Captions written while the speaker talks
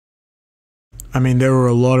I mean, there were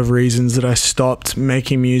a lot of reasons that I stopped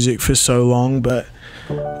making music for so long, but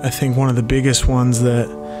I think one of the biggest ones that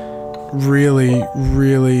really,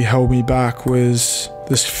 really held me back was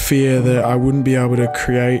this fear that I wouldn't be able to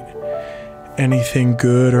create anything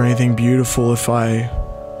good or anything beautiful if I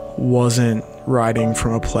wasn't writing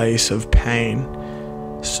from a place of pain.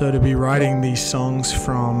 So to be writing these songs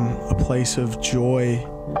from a place of joy,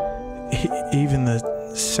 even the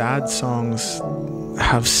sad songs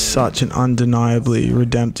have such an undeniably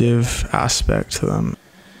redemptive aspect to them.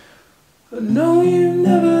 I know you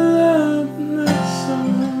never loved me, that's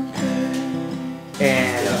okay.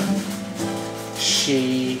 And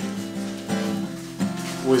she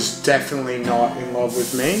was definitely not in love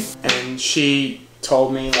with me, and she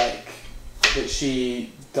told me like that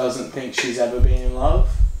she doesn't think she's ever been in love.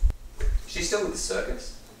 She's still with the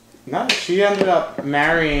circus? No, she ended up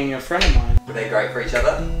marrying a friend of mine. Were they great for each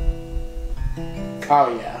other?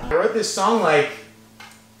 Oh yeah. I wrote this song like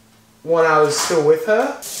when I was still with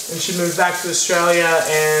her, and she moved back to Australia,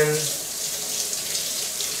 and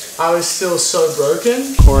I was still so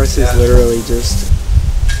broken. The chorus is literally just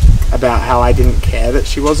about how I didn't care that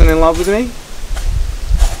she wasn't in love with me,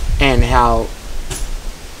 and how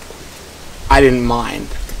I didn't mind.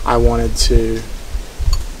 I wanted to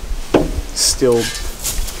still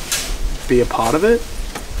be a part of it.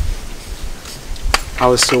 I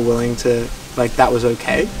was still willing to, like, that was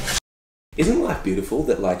okay. Isn't life beautiful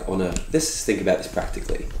that, like, on a, let's just think about this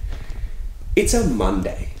practically. It's a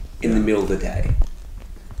Monday in the middle of the day,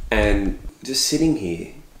 and just sitting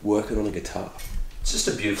here working on a guitar. It's just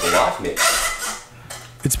a beautiful life, Mitch.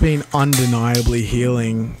 It's been undeniably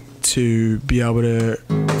healing to be able to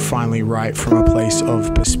finally write from a place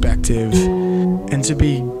of perspective and to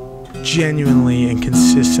be genuinely and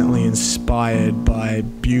consistently inspired by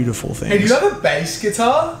beautiful things. Hey, do you have a bass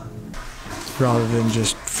guitar? Rather than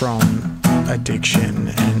just from addiction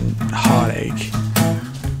and heartache.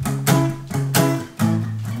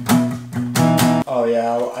 Oh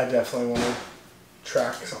yeah, I definitely want to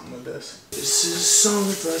track something with this. This is a song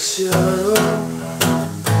about Seattle,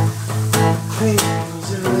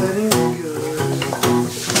 queens and letting go.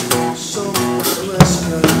 Song about the West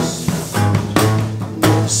Coast,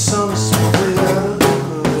 no summer split out of the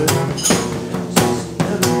heart. It's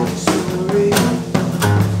never a story.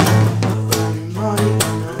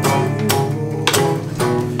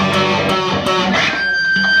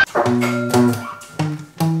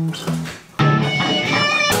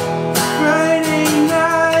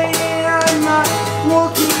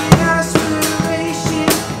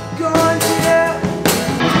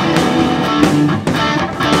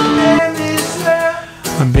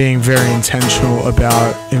 I'm being very intentional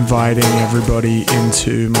about inviting everybody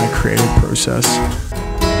into my creative process. It'd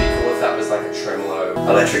be cool if that was like a tremolo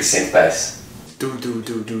electric synth bass.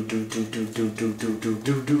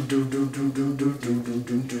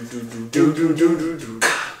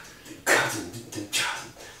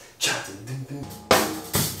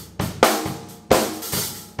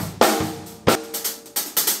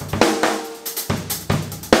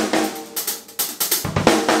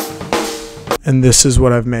 And this is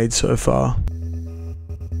what I've made so far.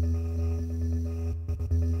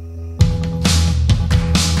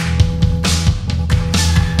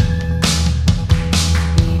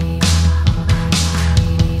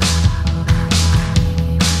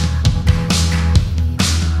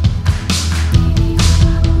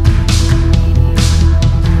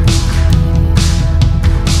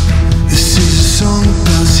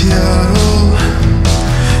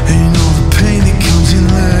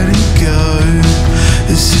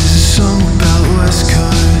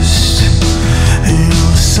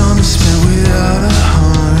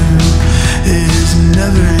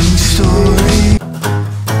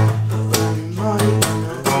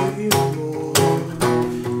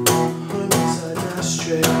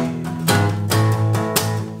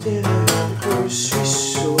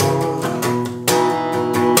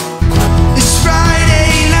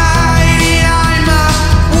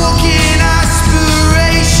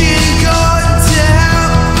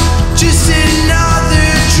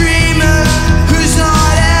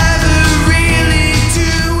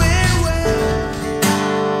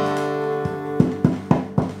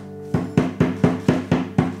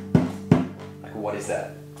 What is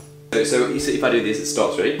that? So if I do this, it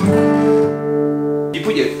stops, right? You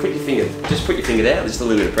put your finger, just put your finger down, just a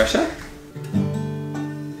little bit of pressure.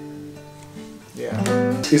 Yeah.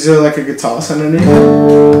 Is there like a guitar sound underneath?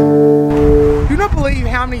 Do not believe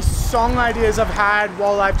how many song ideas I've had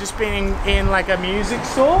while I've just been in like a music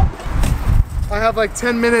store. I have like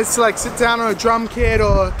 10 minutes to like sit down on a drum kit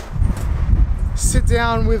or sit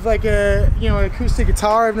down with like a, you know, an acoustic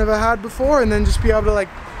guitar I've never had before, and then just be able to like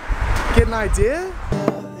get an idea.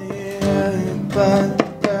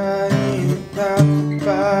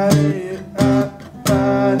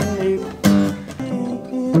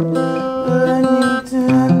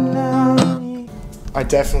 I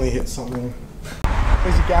definitely hit something.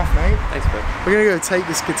 Where's your gaff, mate? Thanks, bro. We're gonna go take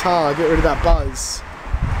this guitar, get rid of that buzz,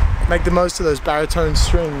 make the most of those baritone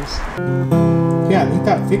strings. Yeah, I think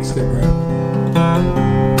that fixed it, bro.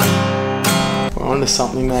 We're onto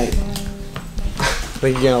something, mate. I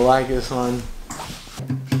think you're gonna like this one.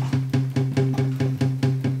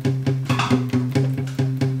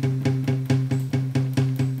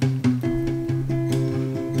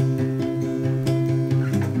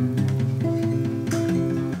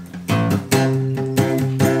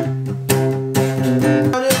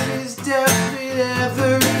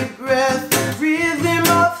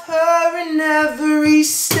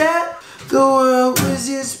 The world was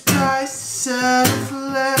his price, settled for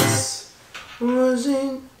less.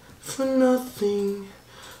 Wasn't for nothing.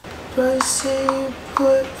 Price you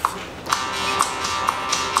put for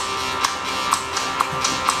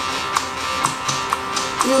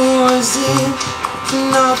it wasn't for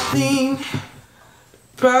nothing.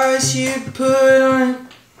 Price you put on.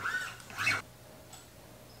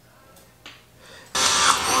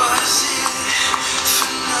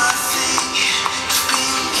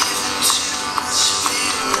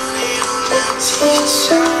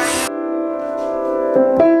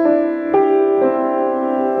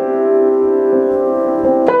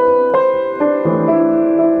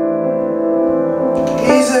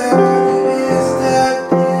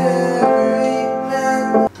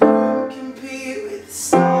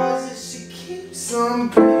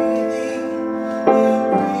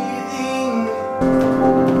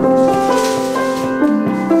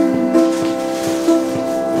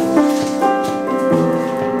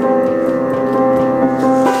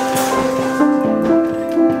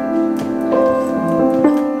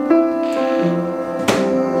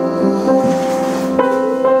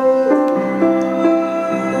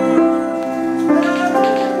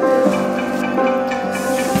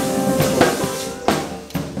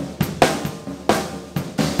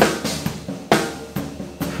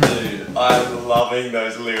 I'm loving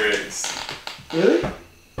those lyrics. Really?